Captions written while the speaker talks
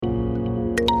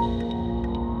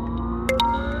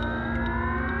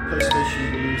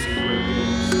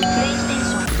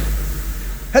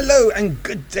Hello and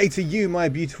good day to you, my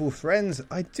beautiful friends.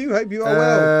 I do hope you are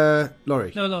well.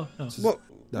 Laurie. No. What?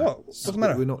 What's the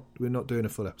matter? We're not doing a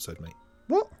full episode, mate.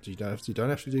 What? You don't have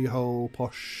to do your whole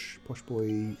posh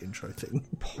boy intro thing.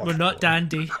 We're not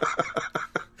dandy.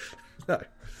 No.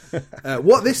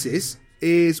 What this is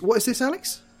what is this,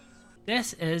 Alex?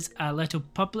 This is a little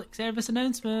public service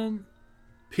announcement.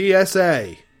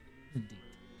 PSA.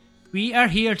 We are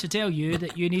here to tell you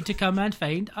that you need to come and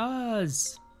find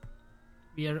us.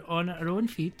 We are on our own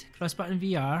feed, Crossbutton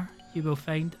VR. You will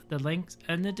find the links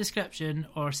in the description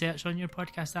or search on your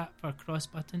podcast app for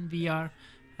Crossbutton VR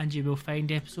and you will find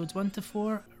episodes 1 to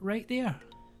 4 right there.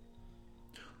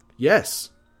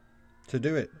 Yes. To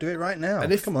do it right now.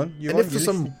 And if come on,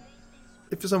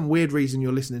 if for some weird reason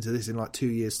you're listening to this in like 2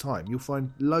 years' time, you'll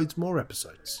find loads more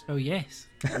episodes. Oh yes.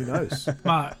 Who knows?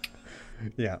 Mark.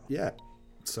 Yeah.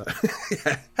 So,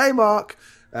 yeah. Hey, Mark.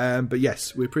 But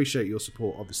yes, we appreciate your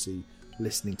support. Obviously,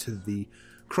 listening to the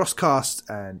Crosscast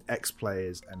and X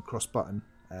Players and Crossbutton.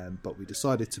 But we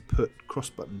decided to put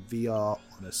Crossbutton VR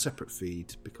on a separate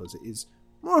feed because it is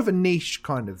more of a niche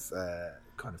kind of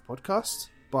podcast.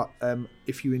 But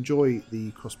if you enjoy the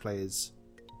Cross Players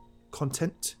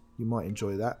content, you might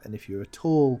enjoy that. And if you're at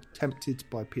all tempted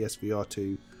by PSVR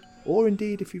 2, or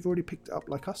indeed if you've already picked it up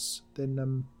like us,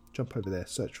 then jump over there,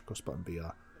 search for Crossbutton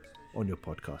VR on your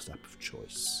podcast app of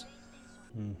choice.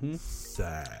 Mm-hmm.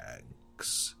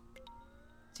 Thanks.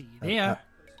 See you there.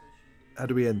 How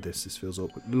do we end this? This feels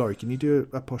awkward. Laurie, can you do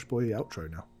a posh boy outro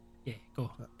now? Yeah,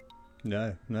 go.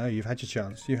 No, you've had your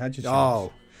chance.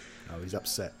 Oh, he's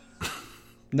upset.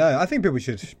 No, I think people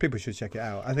should check it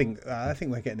out. I think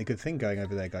we're getting a good thing going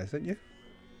over there, guys, don't you?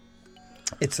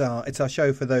 It's our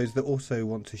show for those that also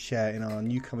want to share in our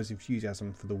newcomers'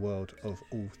 enthusiasm for the world of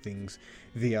all things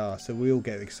VR. So we all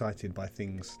get excited by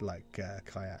things like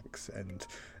kayaks and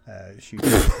shooting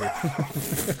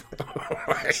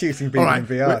people in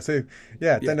VR. So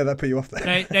don't let that put you off there.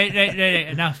 Right.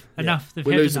 Enough.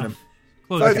 We're losing them.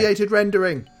 Close. Foveated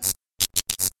rendering.